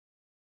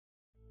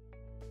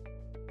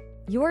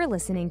You're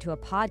listening to a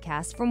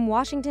podcast from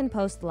Washington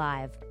Post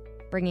Live,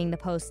 bringing the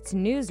Post's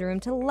newsroom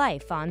to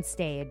life on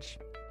stage.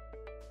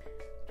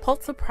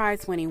 Pulitzer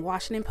Prize-winning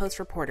Washington Post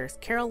reporters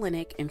Carol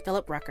Leonnig and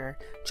Philip Rucker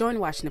joined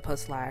Washington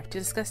Post Live to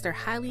discuss their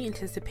highly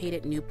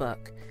anticipated new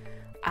book,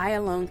 I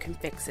Alone Can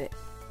Fix It,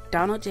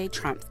 Donald J.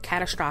 Trump's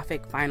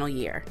Catastrophic Final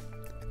Year.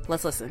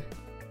 Let's listen.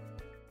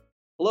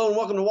 Hello and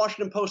welcome to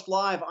Washington Post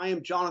Live. I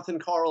am Jonathan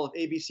Carl of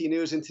ABC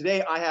News, and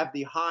today I have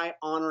the high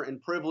honor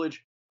and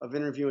privilege of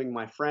interviewing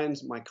my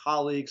friends, my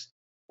colleagues,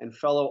 and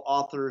fellow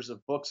authors of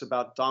books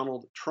about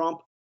Donald Trump,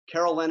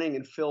 Carol Leonnig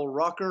and Phil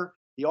Rucker.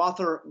 The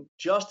author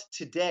just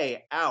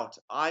today out,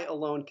 I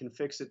Alone Can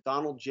Fix It,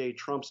 Donald J.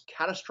 Trump's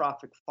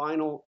Catastrophic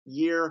Final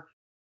Year,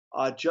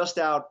 just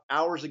out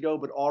hours ago,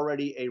 but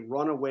already a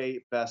runaway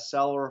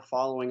bestseller,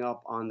 following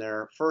up on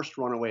their first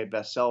runaway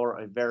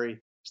bestseller, A Very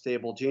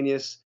Stable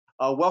Genius.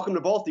 Welcome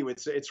to both of you.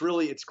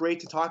 It's great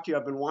to talk to you.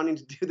 I've been wanting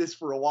to do this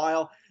for a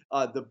while.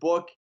 The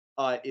book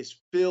is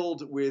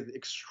filled with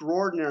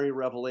extraordinary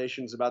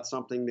revelations about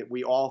something that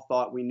we all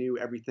thought we knew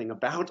everything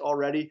about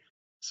already.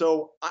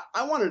 So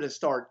I wanted to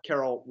start,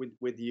 Carol,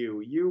 with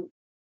you.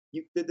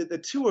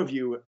 The two of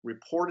you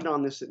reported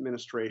on this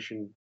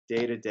administration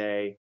day to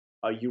day.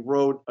 You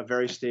wrote A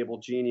Very Stable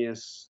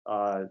Genius,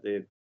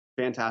 the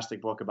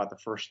fantastic book about the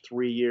first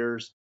 3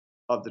 years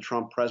of the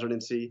Trump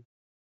presidency.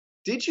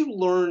 Did you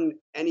learn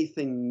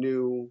anything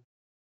new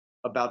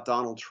about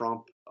Donald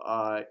Trump,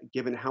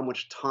 given how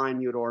much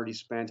time you had already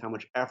spent, how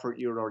much effort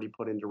you had already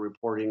put into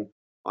reporting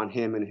on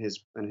him and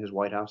his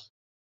White House?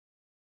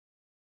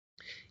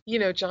 You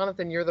know,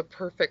 Jonathan, you're the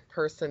perfect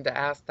person to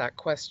ask that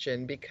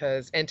question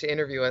and to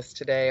interview us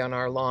today on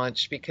our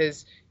launch,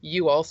 because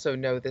you also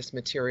know this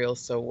material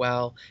so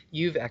well.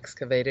 You've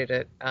excavated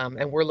it,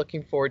 and we're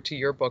looking forward to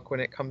your book when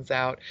it comes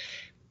out.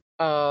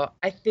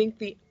 I think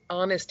the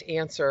honest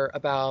answer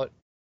about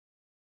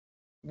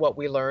what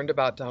we learned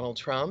about Donald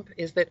Trump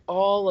is that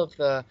all of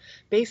the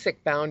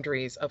basic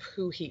boundaries of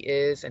who he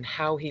is and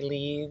how he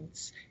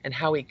leads and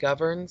how he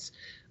governs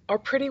are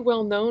pretty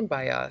well known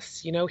by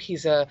us. You know,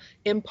 he's a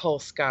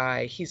impulse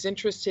guy. He's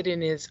interested in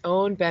his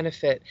own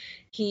benefit.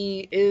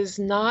 He is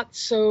not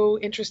so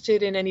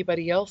interested in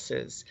anybody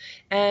else's.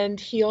 And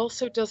he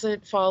also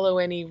doesn't follow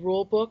any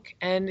rule book,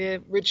 and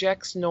it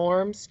rejects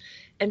norms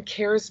and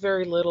cares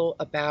very little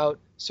about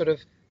sort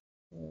of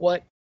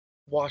what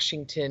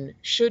Washington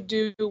should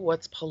do,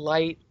 what's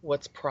polite,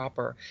 what's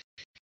proper.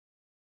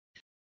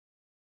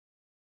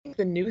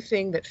 The new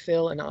thing that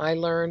Phil and I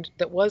learned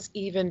that was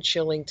even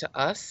chilling to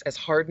us, as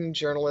hardened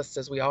journalists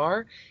as we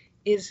are,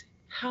 is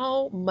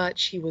how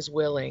much he was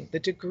willing, the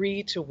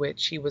degree to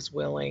which he was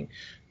willing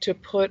to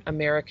put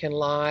American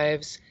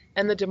lives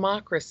and the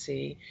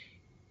democracy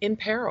in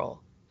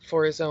peril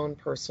for his own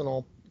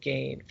personal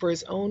gain, for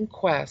his own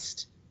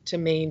quest to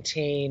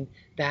maintain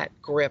that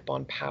grip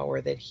on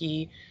power that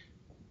he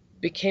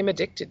became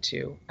addicted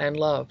to and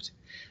loved.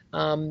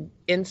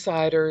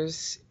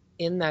 Insiders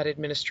in that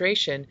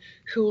administration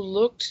who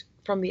looked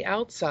from the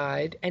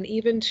outside, and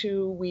even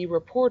to we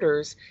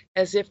reporters,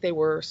 as if they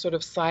were sort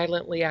of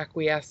silently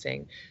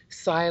acquiescing,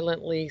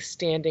 silently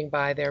standing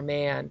by their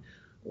man,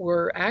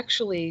 were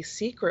actually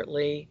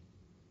secretly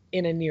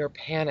in a near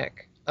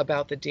panic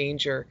about the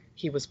danger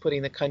he was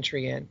putting the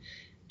country in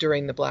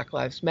during the Black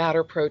Lives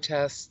Matter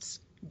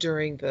protests,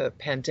 during the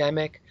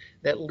pandemic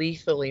that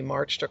lethally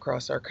marched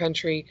across our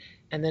country,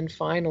 and then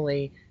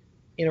finally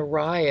in a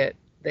riot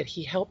that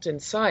he helped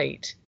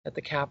incite at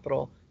the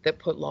Capitol that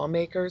put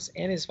lawmakers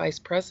and his vice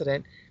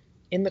president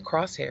in the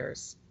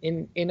crosshairs,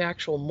 in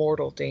actual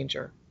mortal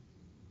danger.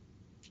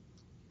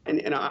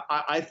 And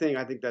I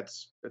think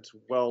that's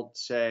well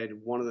said.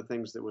 One of the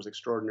things that was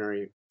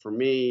extraordinary for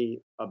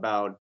me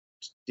about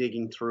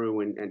digging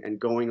through and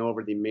going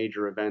over the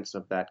major events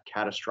of that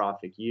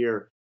catastrophic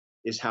year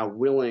is how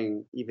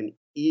willing, even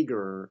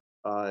eager,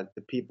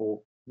 the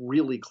people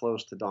really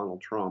close to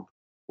Donald Trump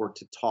were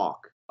to talk.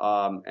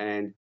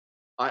 And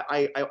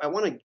I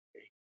want to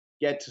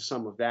get to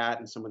some of that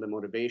and some of the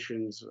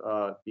motivations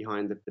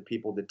behind the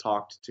people that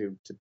talked to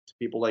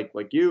people like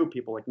you,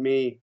 people like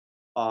me,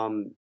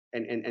 and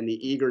the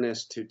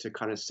eagerness to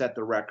kind of set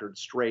the record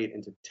straight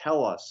and to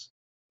tell us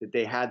that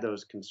they had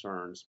those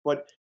concerns.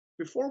 But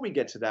before we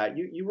get to that,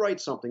 you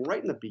write something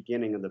right in the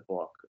beginning of the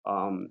book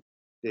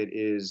that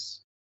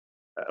is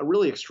a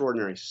really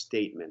extraordinary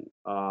statement.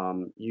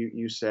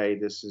 You say,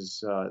 this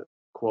is a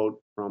quote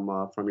from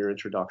your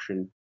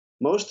introduction: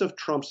 "Most of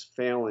Trump's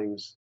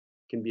failings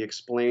can be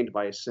explained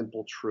by a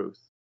simple truth.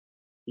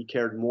 He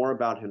cared more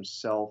about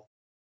himself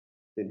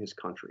than his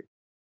country."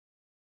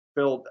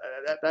 Phil,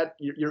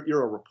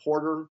 you're a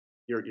reporter.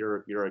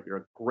 You're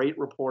a great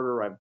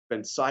reporter. I've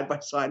been side by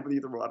side with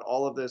you throughout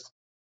all of this.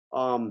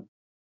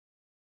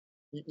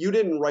 You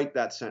didn't write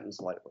that sentence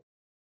lightly.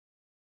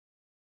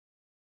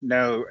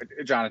 No,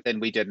 Jonathan,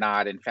 we did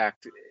not. In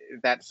fact,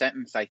 that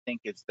sentence, I think,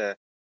 is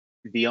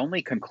the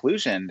only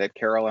conclusion that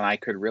Carol and I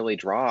could really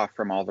draw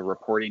from all the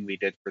reporting we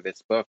did for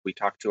this book. We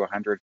talked to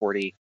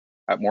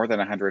more than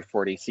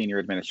 140 senior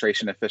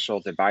administration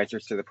officials,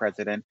 advisors to the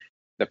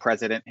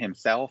president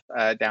himself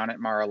down at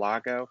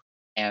Mar-a-Lago.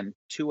 And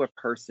to a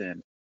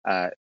person,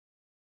 uh,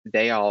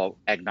 they all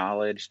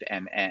acknowledged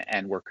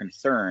and were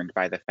concerned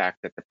by the fact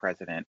that the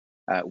president,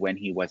 when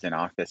he was in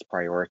office,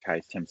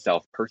 prioritized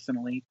himself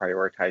personally,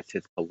 prioritized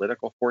his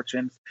political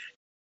fortunes.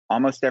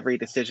 Almost every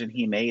decision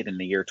he made in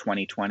the year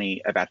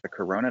 2020 about the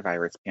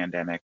coronavirus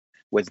pandemic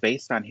was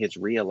based on his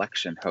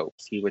reelection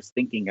hopes. He was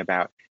thinking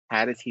about,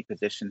 how does he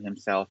position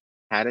himself?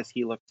 How does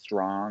he look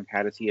strong?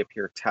 How does he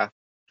appear tough?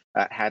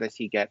 How does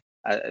he get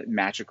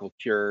magical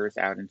cures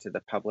out into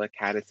the public?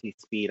 How does he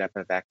speed up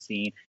a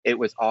vaccine? It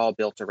was all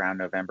built around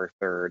November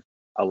 3rd,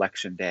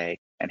 election day,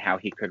 and how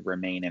he could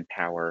remain in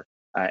power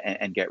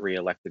and get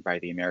reelected by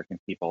the American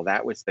people.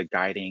 That was the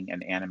guiding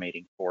and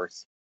animating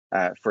force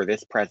for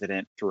this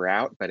president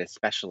throughout, but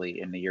especially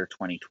in the year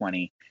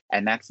 2020.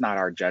 And that's not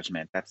our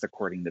judgment. That's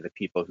according to the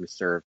people who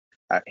served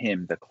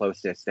him the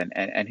closest,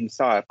 and who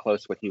saw up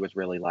close what he was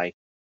really like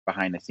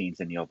behind the scenes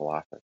in the Oval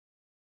Office.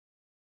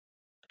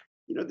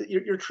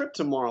 Your trip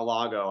to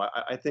Mar-a-Lago,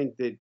 I think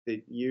that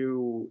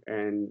you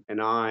and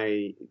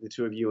I, the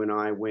two of you and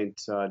I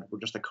went, we're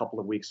just a couple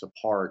of weeks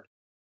apart.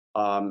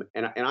 And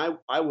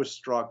I was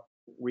struck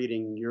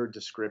reading your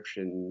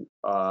description,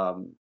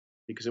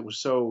 because it was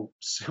so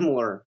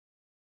similar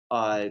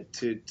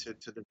to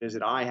the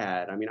visit I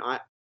had. I mean,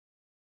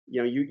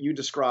 you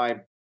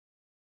described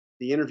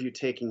the interview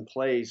taking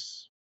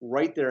place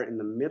right there in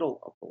the middle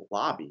of the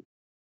lobby,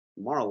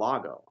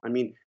 Mar-a-Lago. I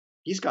mean,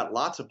 he's got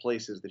lots of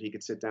places that he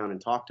could sit down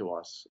and talk to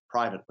us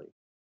privately.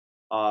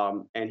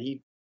 And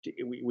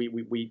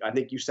I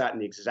think you sat in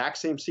the exact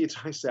same seats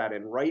I sat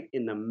in, right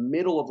in the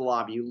middle of the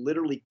lobby. You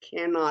literally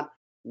cannot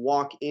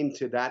walk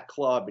into that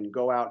club and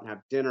go out and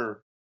have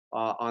dinner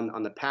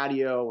on the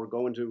patio, or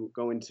go into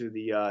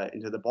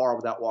the bar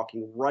without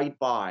walking right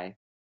by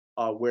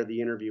where the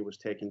interview was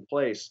taking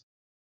place.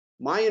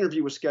 My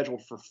interview was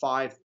scheduled for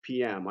 5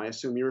 p.m. I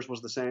assume yours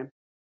was the same?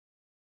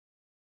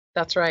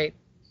 That's right.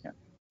 Yeah.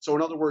 So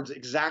in other words,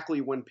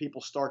 exactly when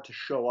people start to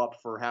show up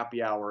for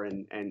happy hour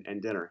and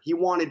dinner. He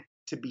wanted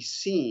to be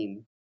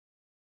seen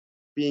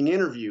being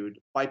interviewed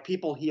by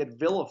people he had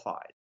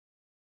vilified.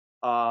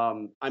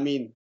 I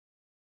mean,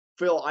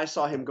 Phil, I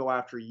saw him go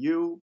after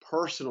you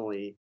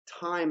personally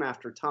time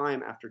after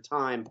time after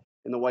time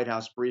in the White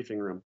House briefing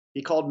room.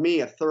 He called me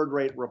a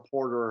third-rate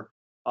reporter,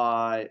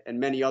 and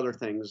many other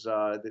things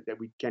that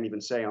we can't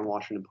even say on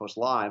Washington Post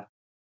Live.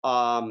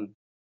 And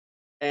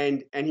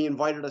he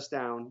invited us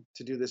down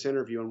to do this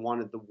interview and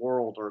wanted the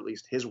world, or at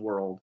least his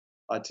world,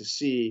 to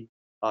see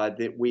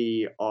that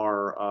we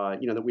are,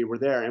 that we were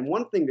there. And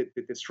one thing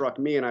that struck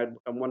me, and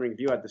I'm wondering if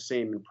you had the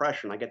same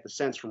impression. I get the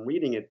sense from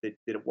reading it that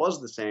it was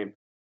the same.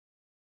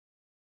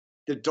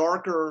 The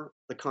darker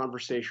the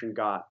conversation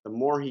got, the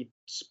more he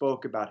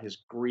spoke about his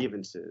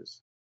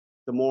grievances,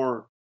 the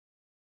more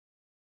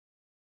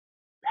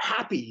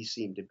happy he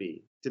seemed to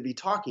be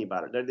talking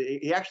about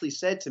it. He actually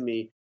said to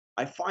me,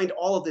 I find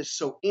all of this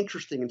so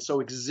interesting and so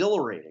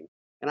exhilarating.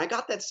 And I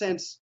got that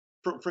sense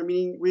from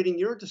reading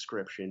your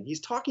description.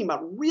 He's talking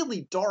about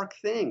really dark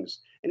things,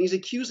 and he's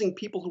accusing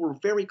people who were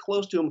very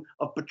close to him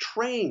of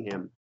betraying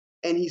him.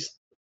 And he's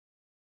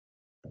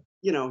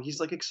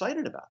like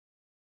excited about it.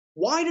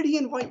 Why did he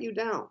invite you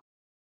down?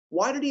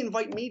 Why did he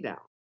invite me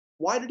down?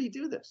 Why did he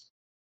do this?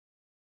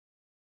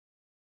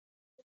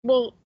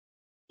 Well,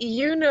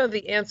 you know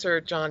the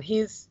answer, John.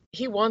 He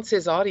wants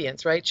his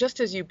audience, right? Just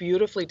as you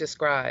beautifully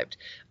described.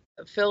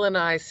 Phil and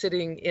I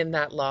sitting in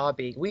that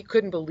lobby, we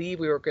couldn't believe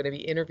we were going to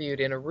be interviewed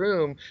in a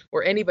room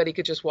where anybody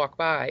could just walk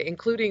by,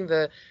 including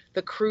the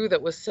crew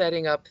that was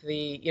setting up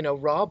the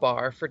raw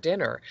bar for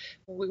dinner.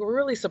 We were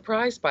really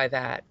surprised by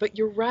that. But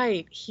you're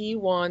right, he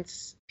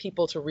wants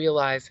people to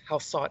realize how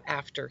sought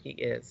after he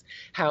is,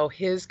 how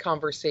his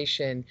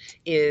conversation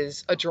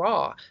is a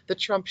draw. The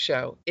Trump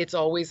show, it's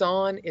always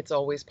on, it's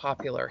always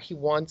popular. He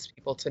wants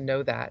people to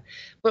know that.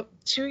 But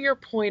to your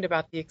point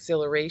about the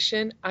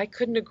exhilaration, I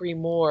couldn't agree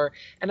more.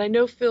 And I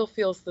know Phil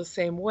feels the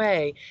same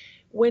way.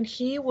 When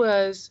he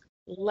was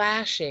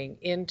lashing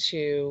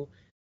into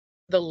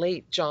the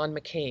late John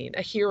McCain,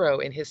 a hero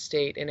in his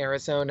state in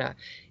Arizona,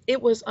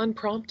 it was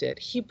unprompted.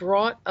 He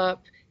brought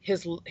up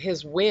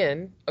his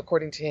win,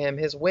 according to him,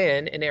 his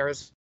win in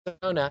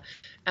Arizona,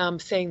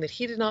 saying that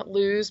he did not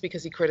lose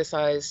because he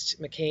criticized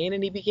McCain,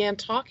 and he began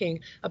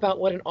talking about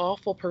what an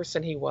awful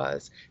person he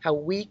was, how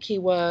weak he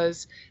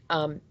was,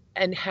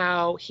 and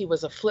how he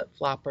was a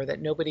flip-flopper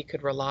that nobody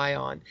could rely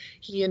on.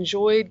 He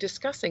enjoyed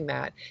discussing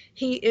that.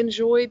 He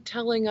enjoyed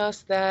telling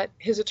us that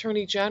his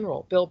Attorney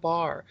General, Bill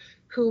Barr,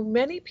 who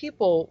many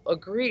people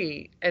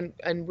agree, and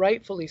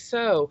rightfully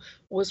so,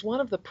 was one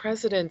of the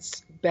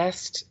president's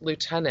best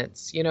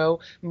lieutenants,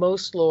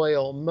 most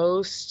loyal,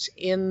 most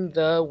in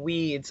the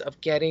weeds of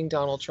getting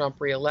Donald Trump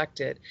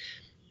reelected.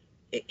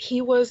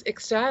 He was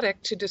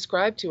ecstatic to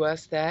describe to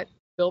us that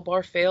Bill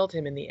Barr failed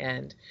him in the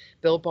end.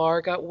 Bill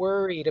Barr got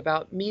worried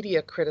about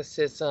media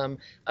criticism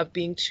of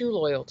being too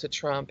loyal to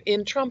Trump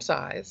in Trump's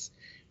eyes,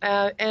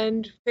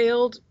 and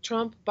failed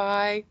Trump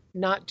by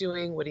not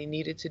doing what he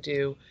needed to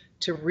do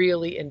to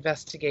really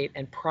investigate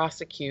and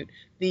prosecute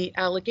the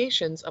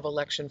allegations of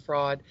election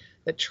fraud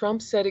that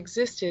Trump said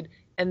existed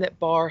and that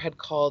Barr had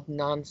called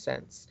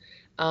nonsense.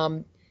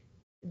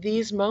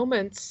 These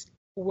moments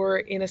were,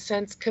 in a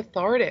sense,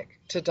 cathartic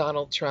to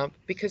Donald Trump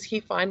because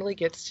he finally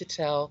gets to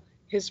tell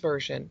his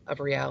version of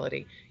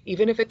reality.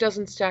 Even if it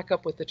doesn't stack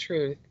up with the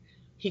truth,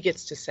 he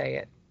gets to say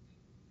it.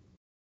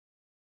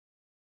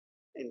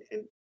 And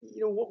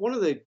one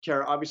of the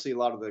obviously a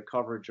lot of the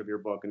coverage of your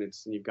book, and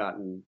you've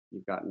gotten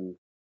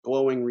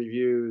glowing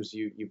reviews.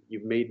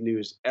 You've made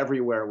news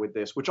everywhere with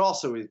this, which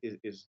also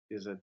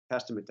is a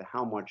testament to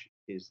how much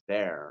is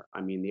there.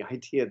 I mean, the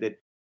idea that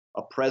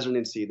a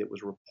presidency that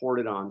was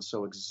reported on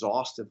so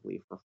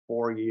exhaustively for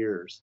 4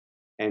 years,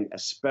 and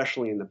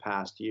especially in the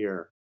past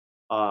year,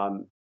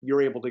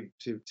 you're able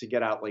to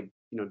get out like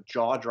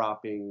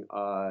jaw-dropping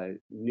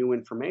new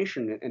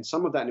information, and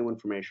some of that new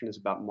information is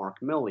about Mark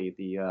Milley,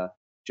 the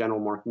General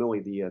Mark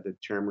Milley, the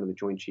chairman of the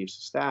Joint Chiefs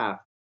of Staff.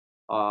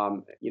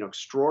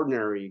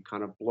 Extraordinary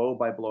kind of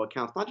blow-by-blow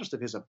accounts, not just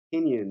of his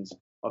opinions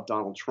of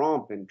Donald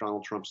Trump and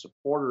Donald Trump's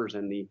supporters,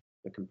 and the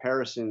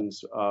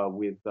comparisons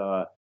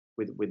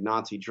with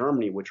Nazi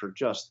Germany, which are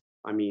just,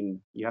 I mean,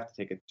 you have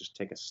to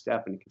take a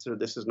step and consider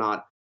this is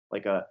not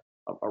like a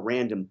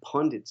random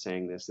pundit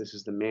saying this. This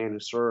is the man who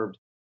served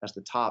as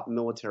the top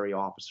military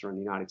officer in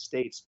the United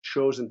States,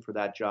 chosen for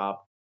that job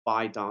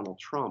by Donald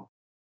Trump.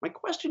 My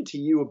question to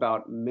you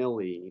about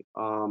Milley,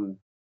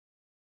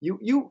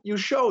 you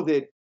show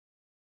that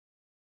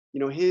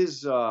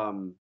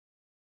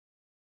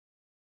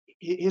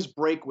his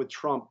break with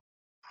Trump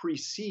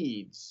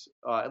precedes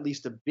at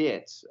least a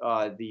bit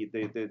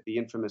the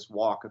infamous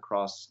walk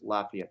across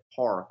Lafayette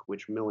Park,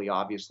 which Milley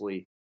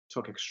obviously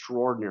took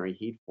extraordinary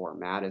heat for.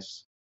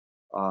 Mattis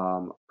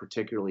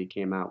particularly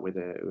came out with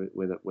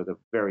a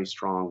very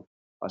strong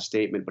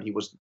statement, but he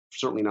was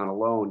certainly not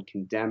alone,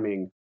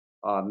 condemning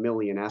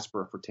Milley and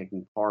Esper for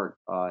taking part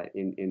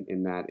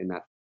in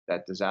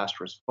that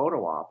disastrous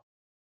photo op.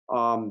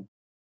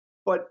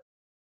 But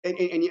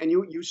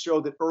you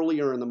show that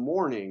earlier in the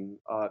morning,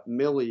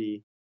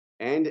 Milley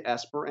and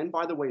Esper, and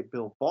by the way,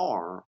 Bill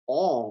Barr,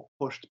 all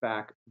pushed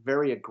back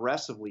very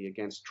aggressively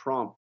against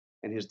Trump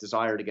and his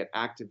desire to get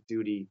active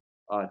duty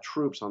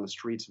troops on the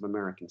streets of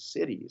American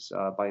cities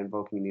by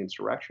invoking the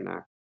Insurrection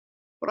Act.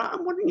 But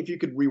I'm wondering if you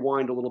could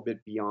rewind a little bit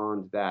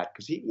beyond that,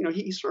 because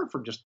he served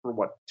for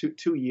what,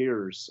 two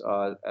years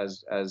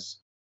as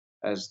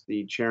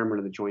the chairman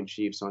of the Joint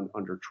Chiefs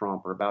under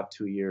Trump, or about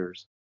 2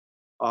 years.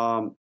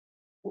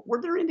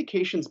 Were there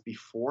indications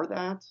before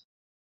that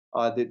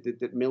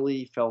that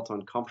Milley felt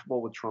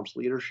uncomfortable with Trump's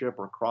leadership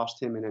or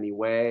crossed him in any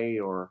way?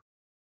 Or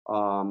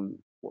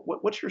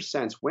what's your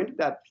sense? When did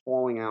that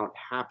falling out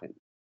happen?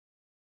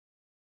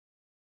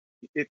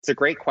 It's a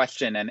great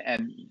question,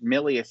 and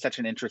Milley is such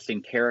an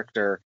interesting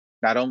character,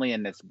 not only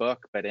in this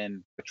book, but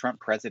in the Trump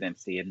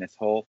presidency, in this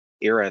whole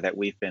era that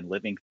we've been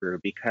living through,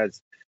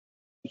 because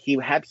he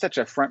had such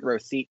a front row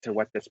seat to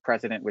what this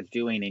president was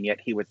doing, and yet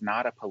he was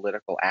not a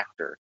political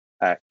actor.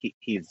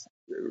 He's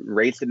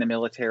raised in the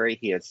military.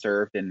 He has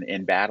served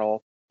in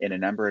battle in a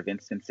number of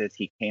instances.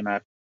 He came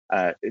up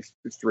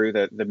through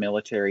the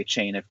military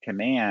chain of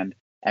command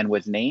and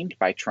was named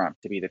by Trump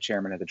to be the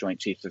chairman of the Joint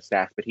Chiefs of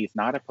Staff, but he's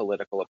not a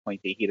political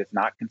appointee. He does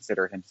not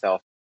consider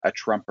himself a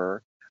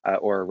Trumper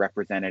or a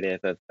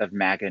representative of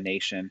MAGA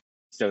Nation,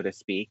 so to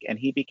speak. And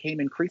he became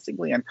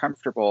increasingly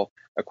uncomfortable,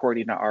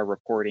 according to our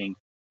reporting,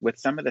 with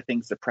some of the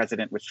things the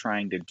president was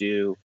trying to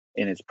do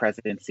in his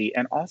presidency,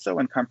 and also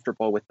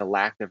uncomfortable with the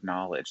lack of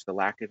knowledge, the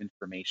lack of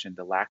information,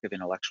 the lack of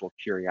intellectual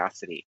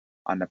curiosity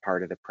on the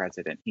part of the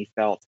president. He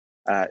felt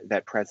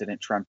that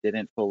President Trump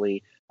didn't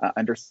fully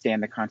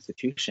understand the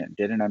Constitution,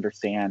 didn't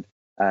understand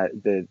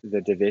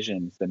the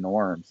divisions, the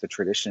norms, the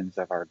traditions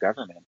of our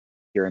government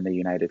here in the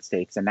United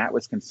States. And that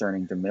was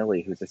concerning to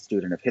Milley, who's a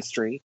student of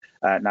history,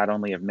 not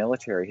only of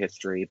military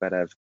history, but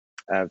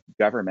of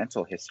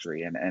governmental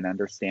history and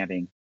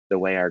understanding the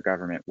way our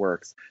government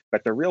works.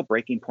 But the real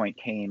breaking point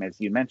came,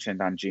 as you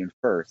mentioned, on June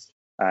 1st,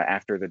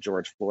 after the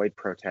George Floyd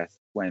protests,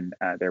 when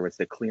there was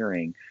the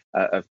clearing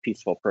of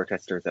peaceful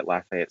protesters at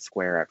Lafayette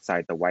Square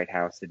outside the White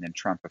House. And then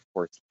Trump, of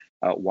course,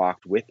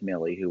 walked with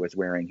Milley, who was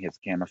wearing his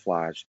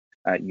camouflage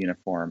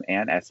uniform,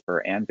 and Esper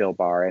and Bill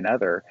Barr and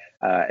other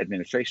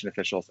administration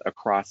officials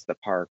across the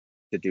park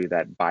to do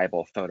that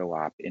Bible photo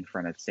op in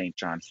front of St.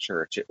 John's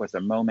Church. It was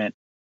a moment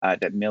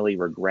that Milley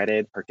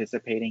regretted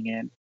participating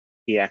in.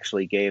 He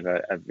actually gave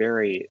a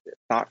very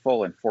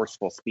thoughtful and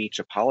forceful speech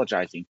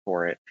apologizing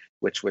for it,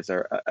 which was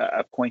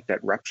a point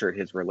that ruptured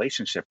his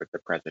relationship with the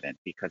president,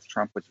 because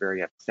Trump was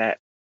very upset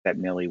that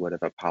Milley would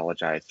have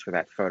apologized for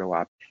that photo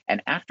op.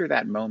 And after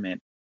that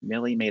moment,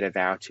 Milley made a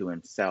vow to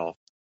himself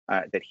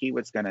that he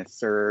was going to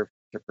serve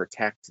to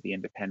protect the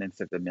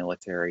independence of the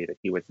military, that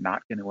he was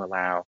not going to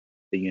allow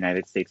the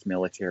United States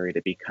military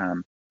to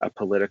become a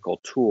political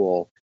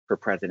tool for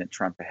President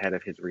Trump ahead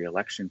of his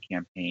reelection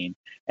campaign,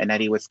 and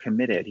that he was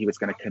committed. He was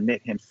going to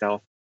commit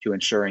himself to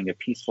ensuring a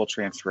peaceful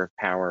transfer of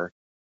power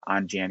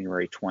on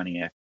January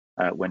 20th,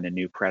 when the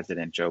new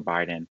president, Joe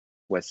Biden,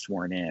 was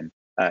sworn in.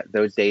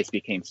 Those days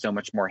became so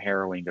much more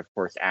harrowing, of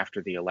course,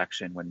 after the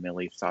election, when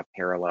Milley saw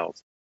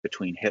parallels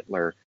between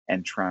Hitler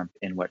and Trump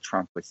in what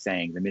Trump was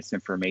saying, the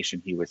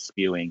misinformation he was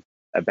spewing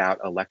about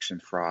election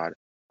fraud.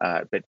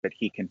 But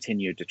he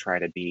continued to try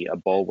to be a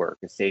bulwark,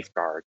 a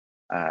safeguard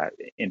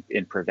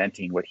in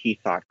preventing what he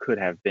thought could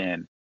have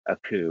been a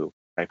coup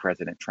by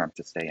President Trump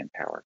to stay in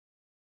power.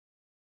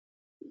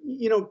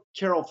 You know,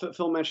 Carol,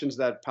 Phil mentions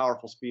that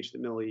powerful speech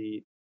that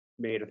Milley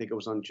made. I think it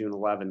was on June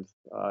 11th.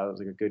 It was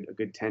like a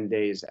good 10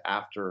 days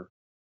after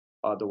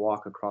the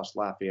walk across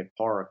Lafayette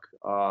Park.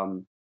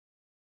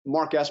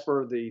 Mark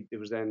Esper, it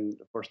was then,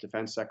 of course,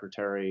 Defense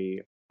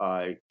Secretary,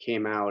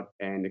 came out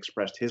and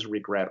expressed his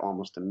regret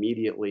almost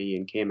immediately,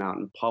 and came out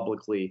and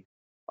publicly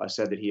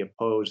said that he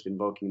opposed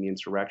invoking the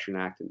Insurrection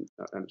Act,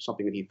 and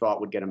something that he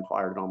thought would get him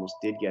fired and almost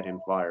did get him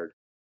fired.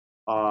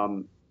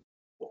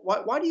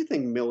 Why do you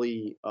think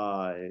Milley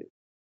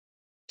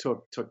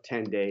took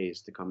 10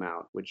 days to come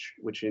out,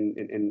 which in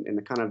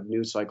the kind of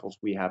news cycles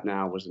we have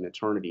now was an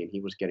eternity, and he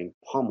was getting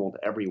pummeled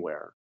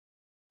everywhere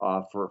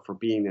for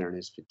being there in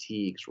his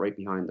fatigues right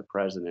behind the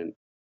president,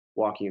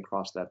 walking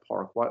across that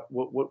park? What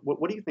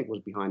do you think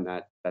was behind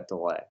that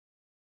delay?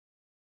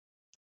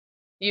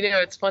 You know,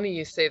 it's funny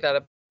you say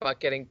that about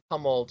getting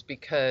pummeled,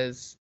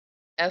 because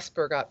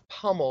Esper got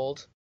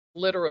pummeled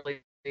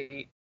literally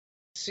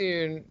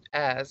soon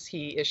as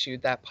he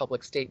issued that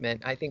public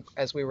statement. I think,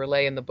 as we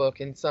relay in the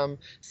book in some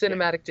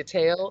cinematic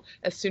detail,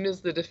 as soon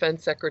as the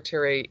defense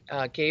secretary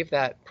gave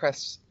that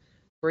press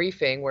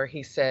briefing where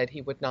he said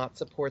he would not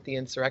support the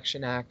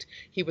Insurrection Act,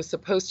 he was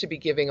supposed to be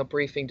giving a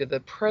briefing to the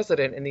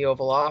president in the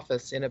Oval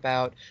Office in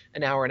about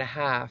an hour and a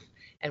half.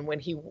 And when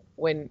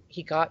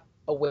he got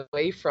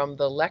away from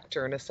the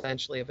lectern,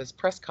 essentially, of his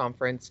press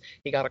conference,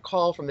 he got a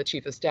call from the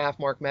chief of staff,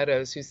 Mark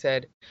Meadows, who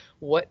said,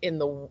 "What in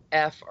the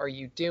F are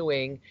you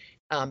doing?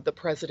 The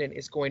president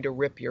is going to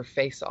rip your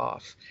face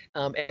off."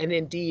 And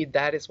indeed,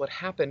 that is what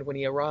happened when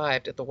he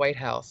arrived at the White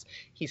House.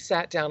 He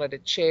sat down at a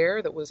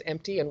chair that was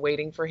empty and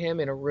waiting for him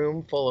in a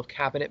room full of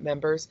cabinet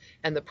members,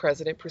 and the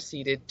president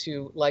proceeded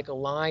to, like a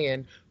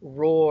lion,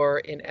 roar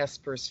in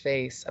Esper's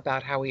face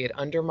about how he had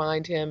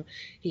undermined him.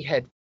 He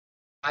had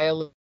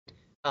violated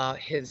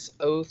his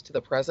oath to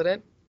the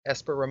president.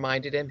 Esper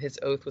reminded him his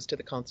oath was to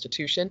the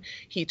Constitution.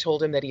 He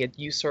told him that he had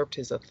usurped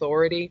his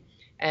authority,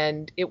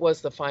 and it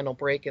was the final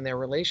break in their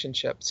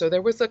relationship. So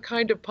there was a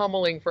kind of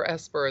pummeling for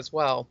Esper as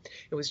well.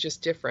 It was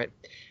just different.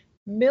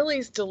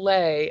 Milley's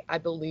delay, I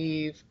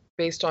believe,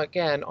 based on,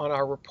 again, on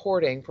our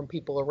reporting from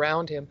people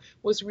around him,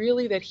 was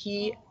really that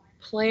he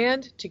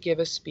planned to give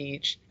a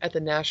speech at the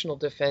National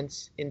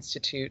Defense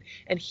Institute,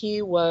 and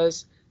he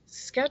was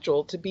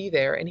scheduled to be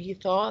there, and he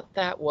thought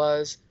that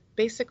was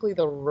basically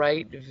the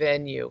right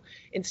venue.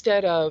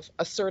 Instead of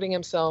asserting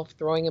himself,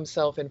 throwing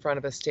himself in front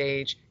of a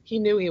stage, he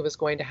knew he was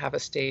going to have a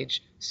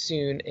stage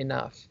soon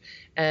enough.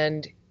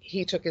 And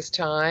he took his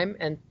time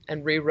and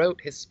rewrote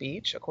his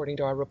speech, according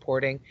to our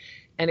reporting,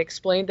 and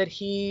explained that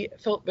he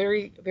felt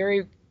very,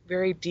 very,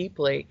 very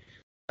deeply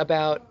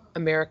about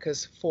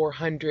America's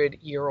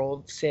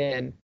 400-year-old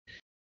sin,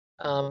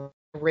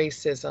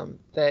 racism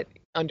that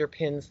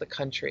underpins the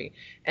country.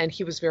 And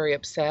he was very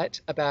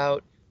upset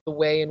about the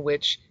way in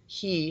which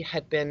he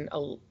had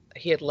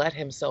let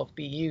himself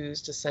be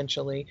used,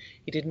 essentially.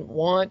 He didn't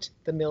want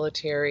the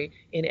military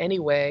in any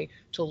way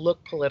to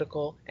look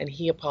political, and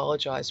he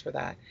apologized for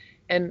that.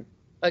 And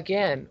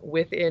again,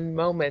 within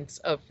moments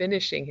of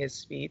finishing his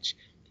speech,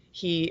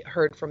 he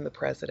heard from the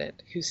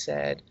president, who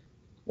said,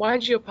 "Why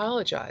did you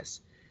apologize?"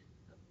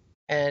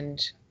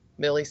 And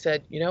Milley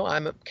said, "You know,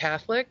 I'm a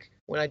Catholic.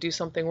 When I do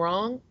something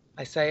wrong,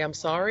 I say I'm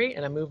sorry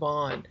and I move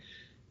on."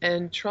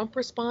 And Trump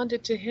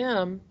responded to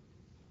him,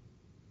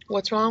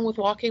 "What's wrong with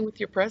walking with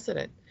your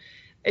president?"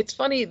 It's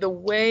funny, the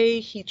way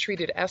he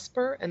treated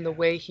Esper and the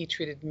way he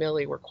treated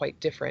Milley were quite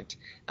different.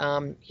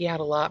 He had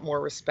a lot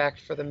more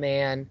respect for the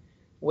man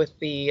with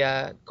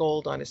the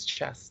gold on his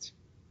chest.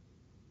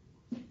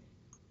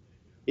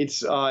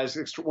 It's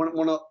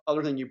one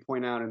other thing you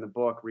point out in the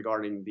book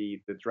regarding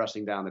the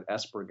dressing down that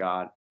Esper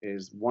got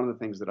is one of the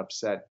things that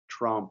upset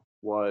Trump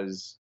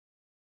was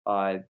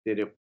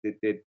that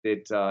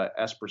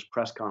Esper's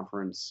press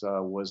conference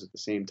was at the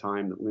same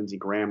time that Lindsey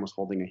Graham was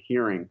holding a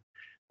hearing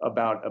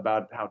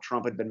about how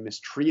Trump had been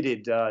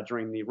mistreated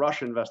during the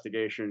Russia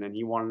investigation, and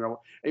he wanted to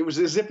know. It was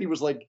as if he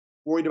was like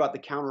worried about the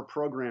counter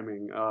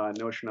programming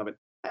notion of it.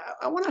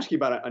 I want to ask you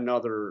about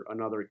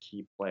another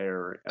key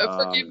player.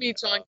 Forgive me,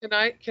 John.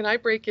 Can I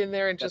break in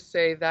there and just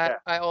say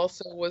that I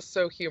also was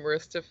so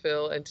humorous to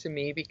Phil and to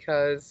me,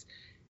 because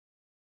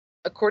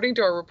according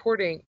to our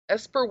reporting,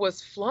 Esper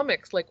was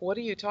flummoxed. Like, what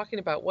are you talking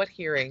about? What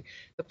hearing?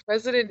 The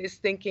president is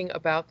thinking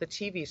about the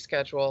TV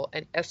schedule,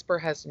 and Esper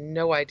has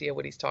no idea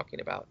what he's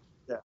talking about.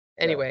 Yeah.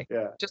 Anyway,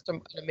 just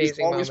an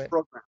amazing moment.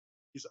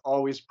 He's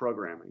always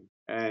programming.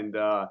 And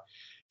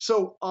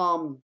so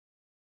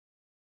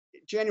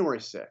January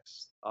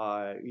 6th,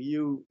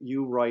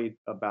 you write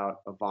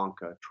about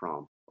Ivanka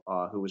Trump,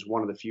 who was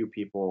one of the few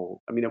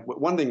people. I mean,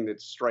 one thing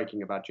that's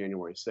striking about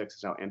January 6th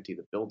is how empty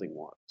the building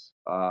was.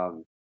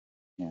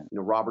 You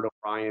know, Robert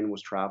O'Brien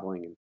was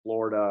traveling in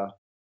Florida.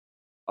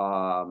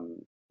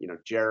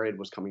 Jared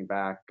was coming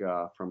back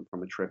from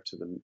a trip to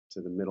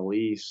the Middle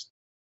East.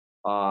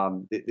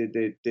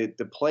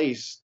 The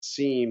place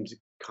seemed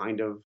kind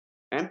of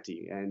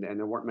empty, and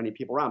there weren't many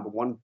people around.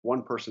 But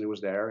one person who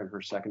was there in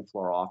her second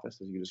floor office,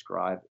 as you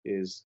described,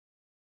 is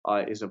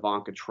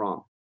Ivanka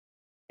Trump.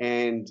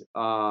 And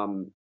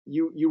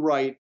you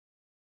write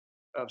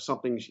of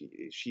something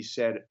she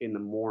said in the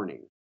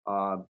morning,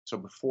 so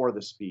before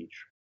the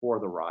speech, before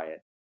the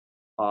riot.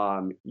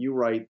 You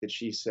write that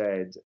she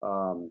said,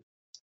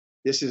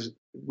 this is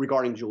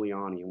regarding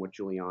Giuliani and what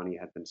Giuliani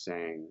had been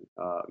saying,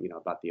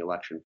 about the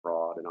election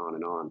fraud and on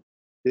and on.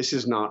 This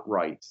is not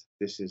right.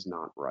 This is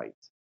not right.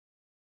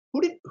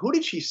 Who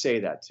did she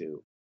say that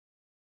to?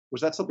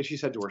 Was that something she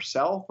said to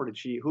herself, or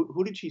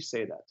who did she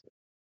say that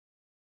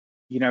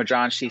to?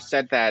 John, she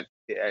said that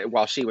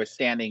while she was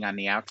standing on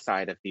the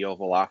outside of the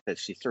Oval Office.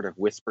 She sort of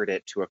whispered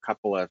it to a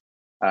couple of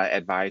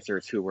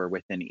advisors who were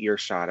within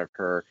earshot of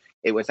her.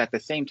 It was at the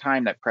same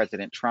time that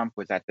President Trump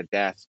was at the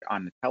desk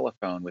on the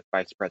telephone with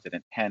Vice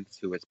President Pence,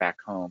 who was back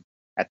home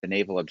at the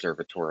Naval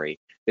Observatory.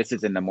 This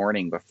is in the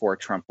morning before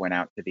Trump went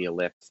out to the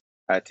ellipse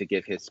to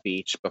give his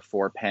speech,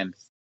 before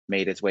Pence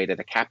made his way to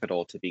the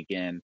Capitol to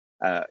begin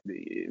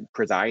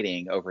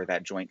presiding over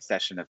that joint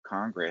session of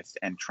Congress.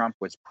 And Trump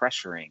was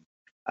pressuring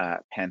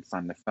Pence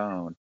on the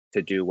phone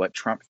to do what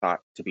Trump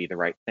thought to be the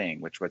right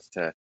thing, which was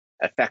to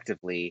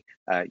effectively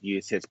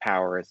use his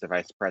power as the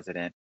vice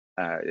president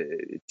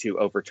to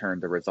overturn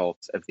the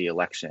results of the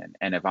election.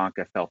 And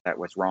Ivanka felt that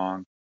was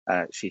wrong.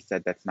 She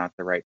said that's not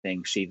the right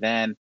thing. She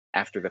then,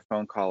 after the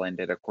phone call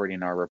ended, according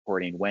to our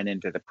reporting, went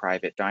into the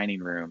private dining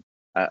room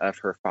of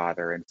her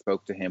father and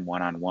spoke to him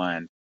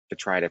one-on-one to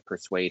try to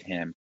persuade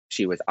him.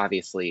 She was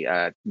obviously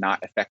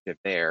not effective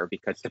there,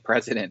 because the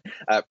president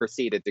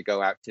proceeded to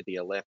go out to the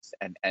ellipse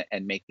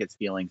and make his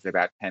feelings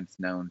about Pence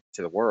known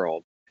to the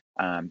world.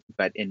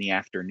 But in the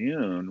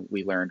afternoon,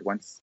 we learned,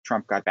 once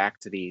Trump got back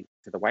to the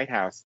White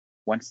House,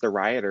 once the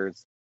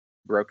rioters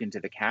broke into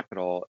the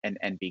Capitol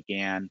and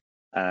began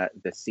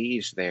the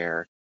siege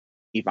there,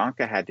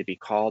 Ivanka had to be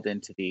called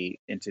into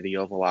the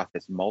Oval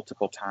Office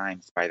multiple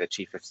times by the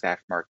Chief of Staff,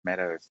 Mark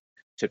Meadows,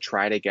 to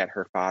try to get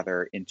her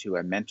father into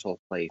a mental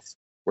place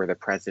where the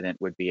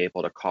president would be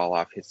able to call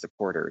off his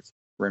supporters.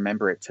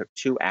 Remember, it took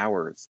 2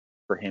 hours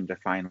for him to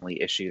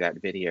finally issue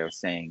that video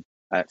saying,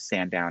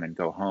 stand down and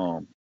go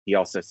home. He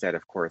also said,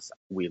 of course,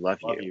 we love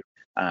you.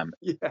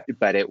 Yeah.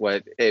 But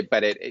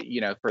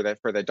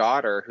for the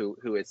daughter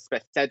who is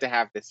said to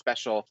have this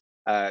special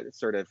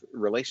sort of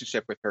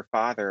relationship with her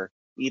father,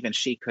 even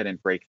she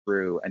couldn't break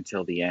through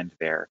until the end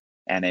there.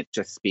 And it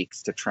just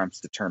speaks to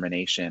Trump's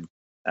determination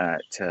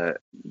to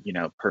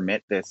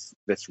permit this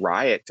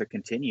riot to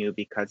continue,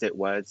 because it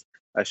was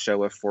a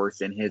show of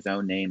force in his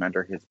own name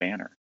under his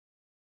banner.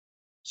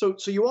 So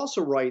you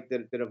also write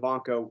that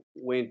Ivanka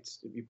went,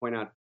 you point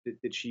out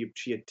that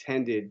she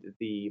attended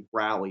the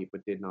rally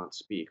but did not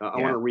speak. I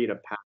want to read a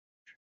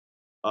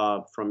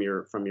passage from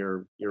your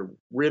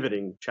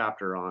riveting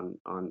chapter on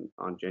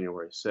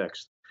January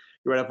 6th.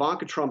 You write,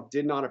 Ivanka Trump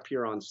did not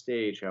appear on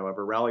stage.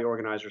 However, rally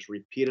organizers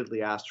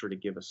repeatedly asked her to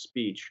give a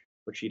speech,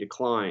 but she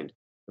declined.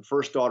 The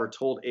first daughter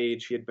told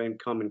aides she had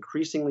become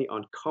increasingly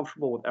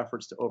uncomfortable with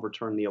efforts to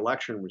overturn the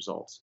election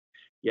results.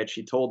 Yet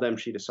she told them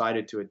she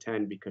decided to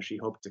attend because she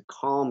hoped to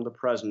calm the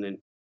president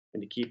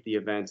and to keep the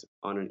event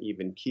on an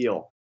even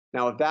keel.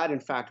 Now, if that in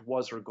fact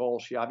was her goal,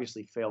 she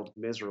obviously failed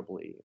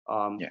miserably.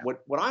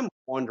 What I'm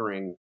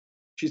wondering,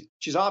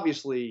 she's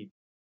obviously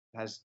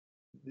has,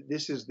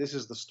 this is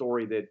the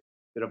story that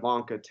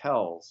Ivanka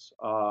tells.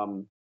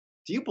 Do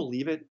you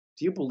believe it?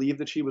 Do you believe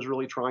that she was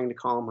really trying to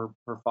calm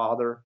her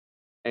father?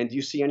 And do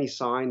you see any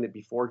sign that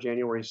before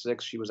January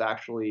 6th, she was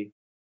actually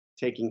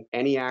taking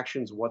any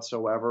actions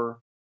whatsoever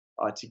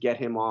to get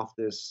him off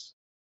this,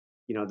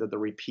 the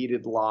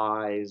repeated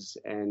lies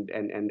and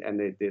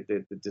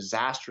the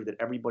disaster that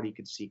everybody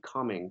could see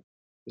coming?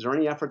 Is there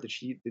any effort that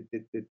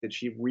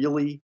she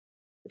really,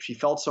 if she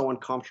felt so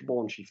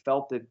uncomfortable and she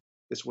felt that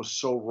this was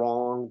so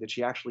wrong, that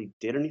she actually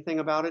did anything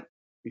about it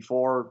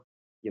before,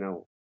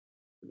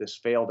 this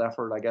failed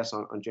effort, I guess,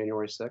 on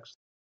January 6th?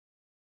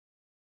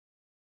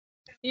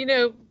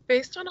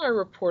 Based on our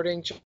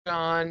reporting,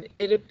 John,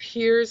 it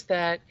appears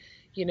that,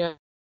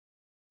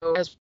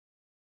 as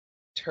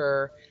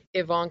her,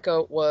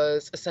 Ivanka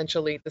was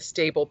essentially the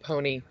stable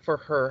pony for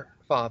her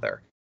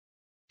father.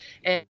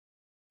 And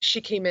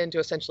she came in to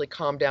essentially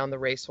calm down the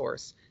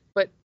racehorse.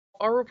 But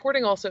our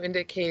reporting also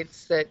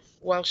indicates that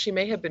while she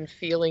may have been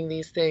feeling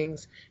these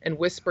things and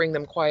whispering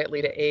them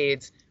quietly to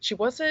aides, she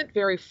wasn't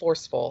very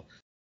forceful,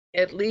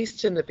 at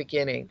least in the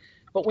beginning.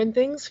 But when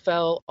things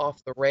fell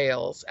off the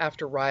rails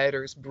after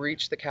rioters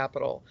breached the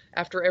Capitol,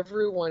 after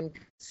everyone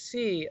could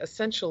see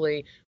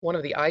essentially one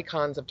of the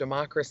icons of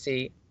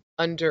democracy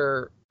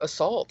under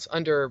assault,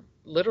 under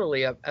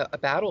literally a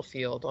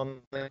battlefield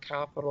on the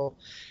Capitol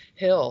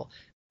Hill,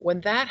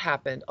 when that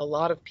happened, a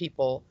lot of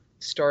people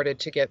started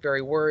to get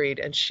very worried,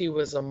 and she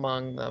was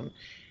among them.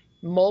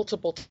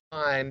 Multiple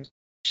times,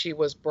 she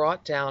was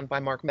brought down by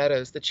Mark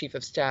Meadows, the chief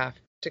of staff,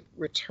 to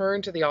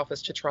return to the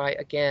office to try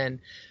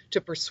again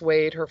to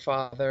persuade her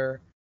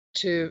father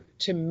to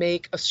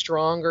make a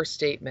stronger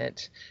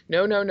statement.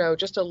 No, no, no,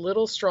 just a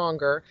little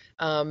stronger,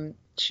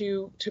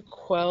 to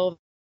quell,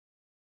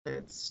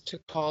 to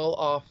call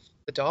off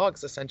the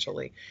dogs,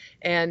 essentially.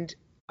 And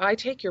I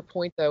take your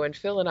point, though, and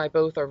Phil and I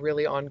both are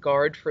really on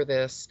guard for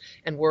this,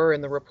 and were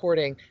in the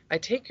reporting. I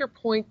take your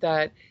point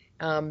that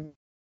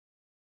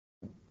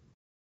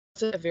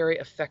it's a very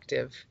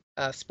effective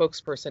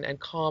spokesperson and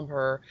calm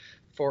her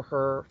for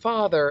her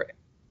father,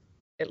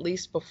 at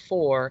least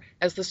before,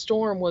 as the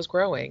storm was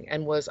growing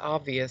and was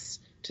obvious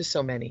to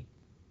so many.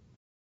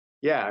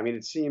 Yeah, I mean,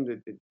 it seemed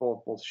that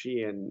both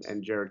she and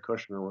Jared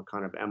Kushner were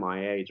kind of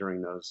MIA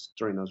during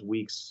those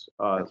weeks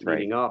That's right.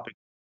 leading up.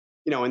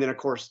 And then of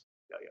course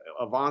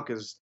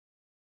Ivanka's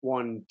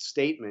one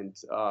statement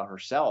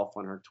herself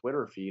on her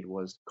Twitter feed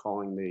was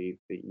calling the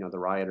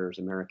rioters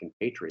American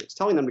patriots,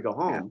 telling them to go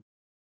Yeah. home,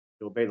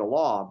 to obey the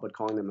law, but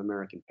calling them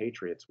American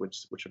patriots,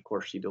 which of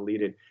course she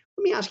deleted.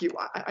 Let me ask you,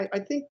 I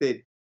think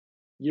that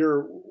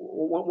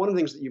one of the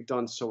things that you've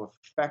done so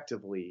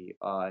effectively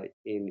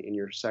in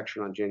your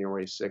section on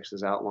January 6th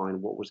is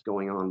outline what was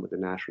going on with the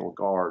National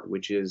Guard,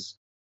 which has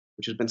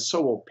been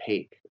so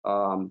opaque.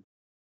 Do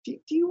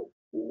you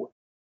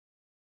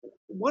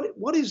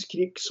what is Can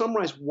you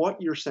summarize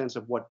what your sense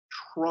of what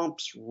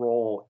Trump's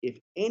role, if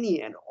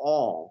any at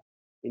all,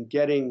 in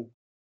getting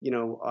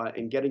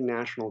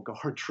National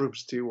Guard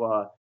troops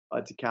to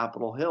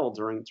Capitol Hill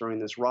during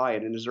this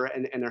riot? And is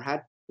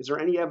there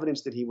any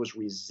evidence that he was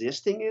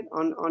resisting it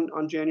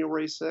on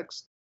January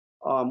 6th?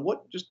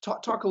 Just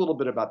talk a little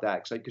bit about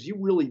that, because you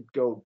really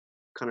go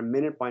kind of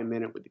minute by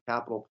minute with the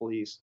Capitol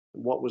Police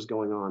and what was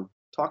going on.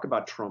 Talk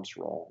about Trump's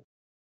role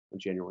on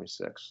January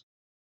 6th.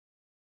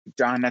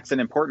 John, that's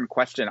an important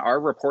question. Our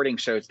reporting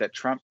shows that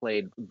Trump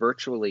played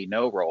virtually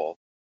no role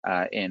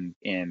in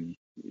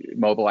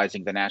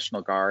mobilizing the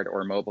National Guard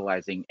or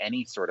mobilizing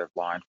any sort of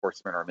law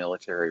enforcement or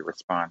military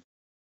response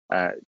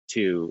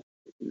to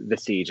the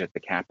siege at the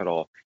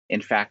Capitol.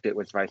 In fact, it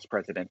was Vice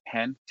President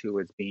Pence who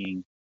was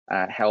being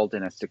held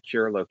in a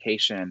secure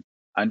location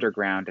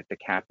underground at the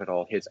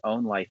Capitol, his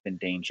own life in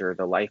danger,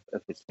 the life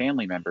of his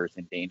family members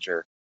in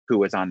danger, who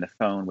was on the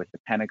phone with the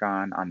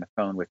Pentagon, on the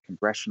phone with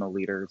congressional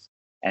leaders,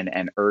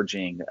 and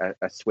urging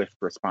a swift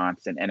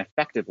response and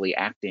effectively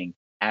acting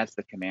as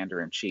the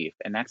commander in chief.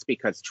 And that's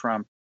because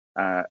Trump,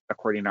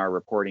 according to our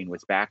reporting,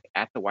 was back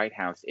at the White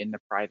House in the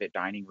private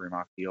dining room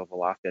off the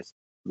Oval Office,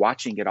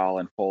 watching it all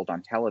unfold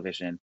on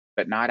television,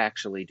 but not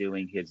actually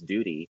doing his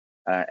duty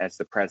as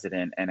the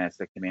president and as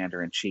the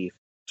commander in chief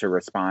to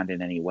respond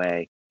in any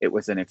way. It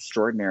was an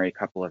extraordinary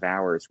couple of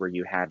hours where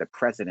you had a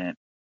president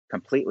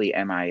completely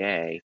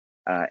MIA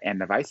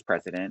and the vice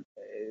president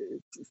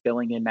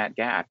filling in that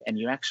gap. And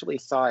you actually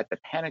saw at the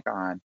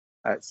Pentagon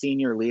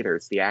senior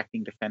leaders, the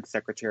acting defense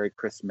secretary,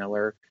 Chris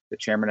Miller, the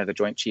chairman of the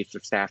Joint Chiefs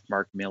of Staff,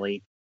 Mark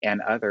Milley,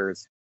 and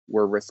others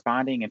were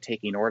responding and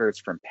taking orders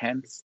from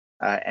Pence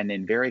and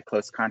in very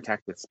close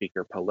contact with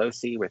Speaker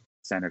Pelosi, with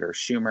Senator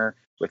Schumer,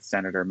 with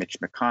Senator Mitch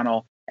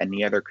McConnell, and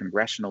the other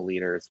congressional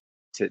leaders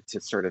to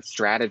sort of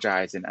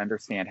strategize and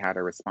understand how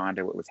to respond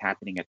to what was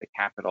happening at the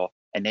Capitol.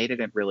 And they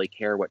didn't really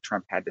care what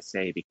Trump had to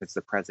say because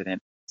the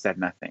president said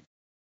nothing.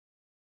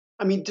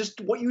 I mean, just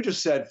what you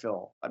just said,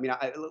 Phil. I mean,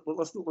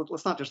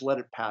 let's not just let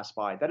it pass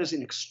by. That is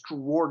an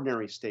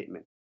extraordinary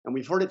statement, and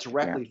we've heard it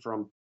directly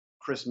from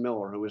Chris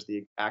Miller, who is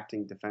the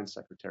acting defense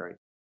secretary.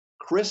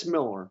 Chris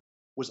Miller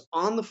was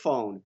on the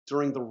phone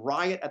during the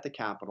riot at the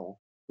Capitol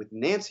with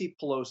Nancy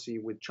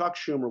Pelosi, with Chuck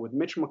Schumer, with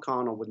Mitch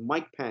McConnell, with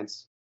Mike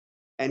Pence,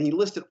 and he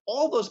listed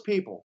all those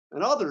people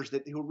and others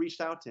who reached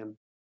out to him,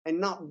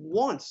 and not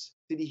once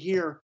did he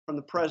hear from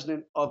the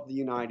President of the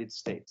United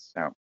States.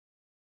 No.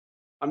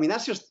 I mean,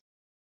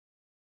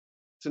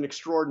 it's an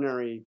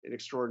extraordinary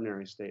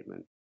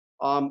statement.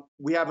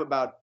 We have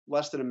about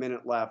less than a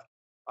minute left.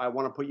 I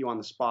want to put you on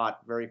the spot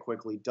very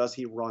quickly. Does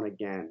he run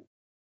again?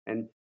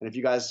 And if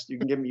you guys, you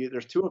can give me,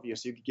 there's two of you,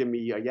 so you could give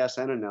me a yes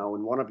and a no,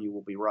 and one of you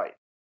will be right.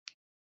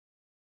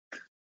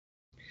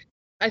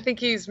 I think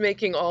he's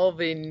making all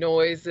the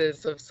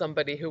noises of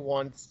somebody who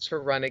wants to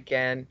run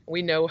again.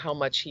 We know how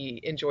much he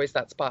enjoys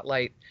that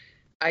spotlight.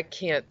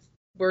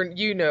 We're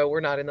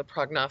not in the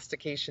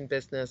prognostication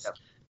business. Yep.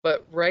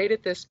 But right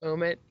at this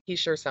moment, he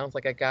sure sounds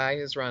like a guy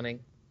who's running.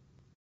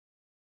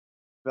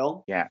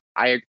 Phil? Yeah,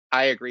 I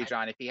agree,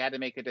 John. If he had to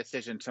make a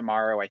decision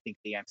tomorrow, I think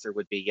the answer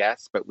would be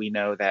yes. But we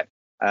know that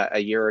a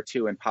year or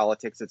two in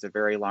politics is a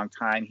very long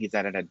time. He's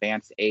at an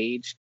advanced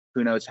age.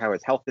 Who knows how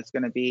his health is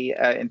going to be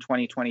in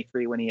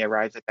 2023 when he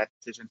arrives at that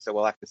decision? So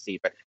we'll have to see.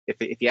 But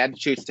if he had to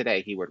choose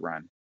today, he would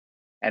run.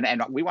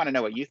 And we want to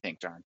know what you think,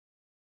 John.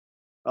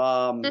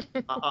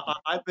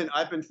 I've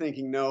been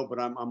thinking no, but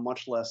I'm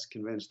much less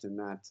convinced in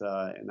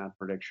that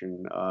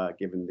prediction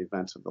given the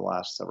events of the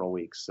last several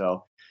weeks.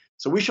 So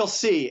we shall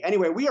see.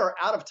 Anyway, we are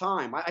out of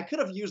time. I could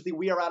have used the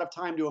 "we are out of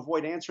time" to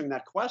avoid answering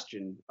that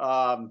question.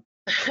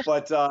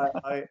 But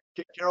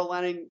Carol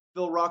Leonnig,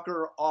 Phil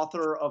Rucker,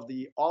 author of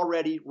the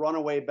already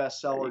runaway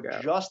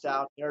bestseller, just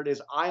out. There it is.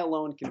 I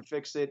Alone Can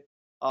Fix It.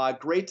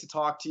 Great to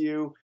talk to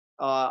you.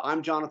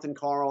 I'm Jonathan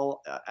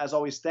Carl. As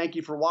always, thank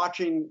you for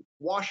watching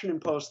Washington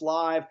Post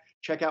Live.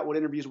 Check out what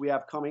interviews we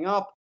have coming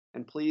up.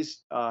 And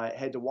please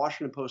head to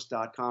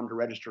WashingtonPost.com to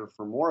register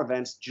for more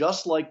events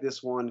just like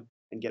this one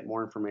and get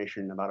more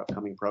information about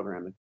upcoming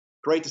programming.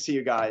 Great to see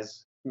you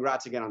guys.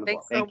 Congrats again on the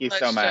book. Thank you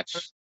so much.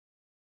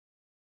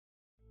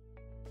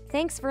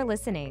 Thanks for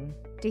listening.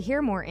 To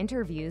hear more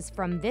interviews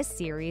from this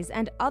series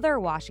and other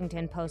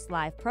Washington Post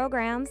Live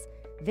programs,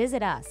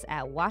 visit us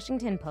at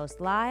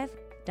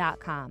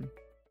WashingtonPostLive.com.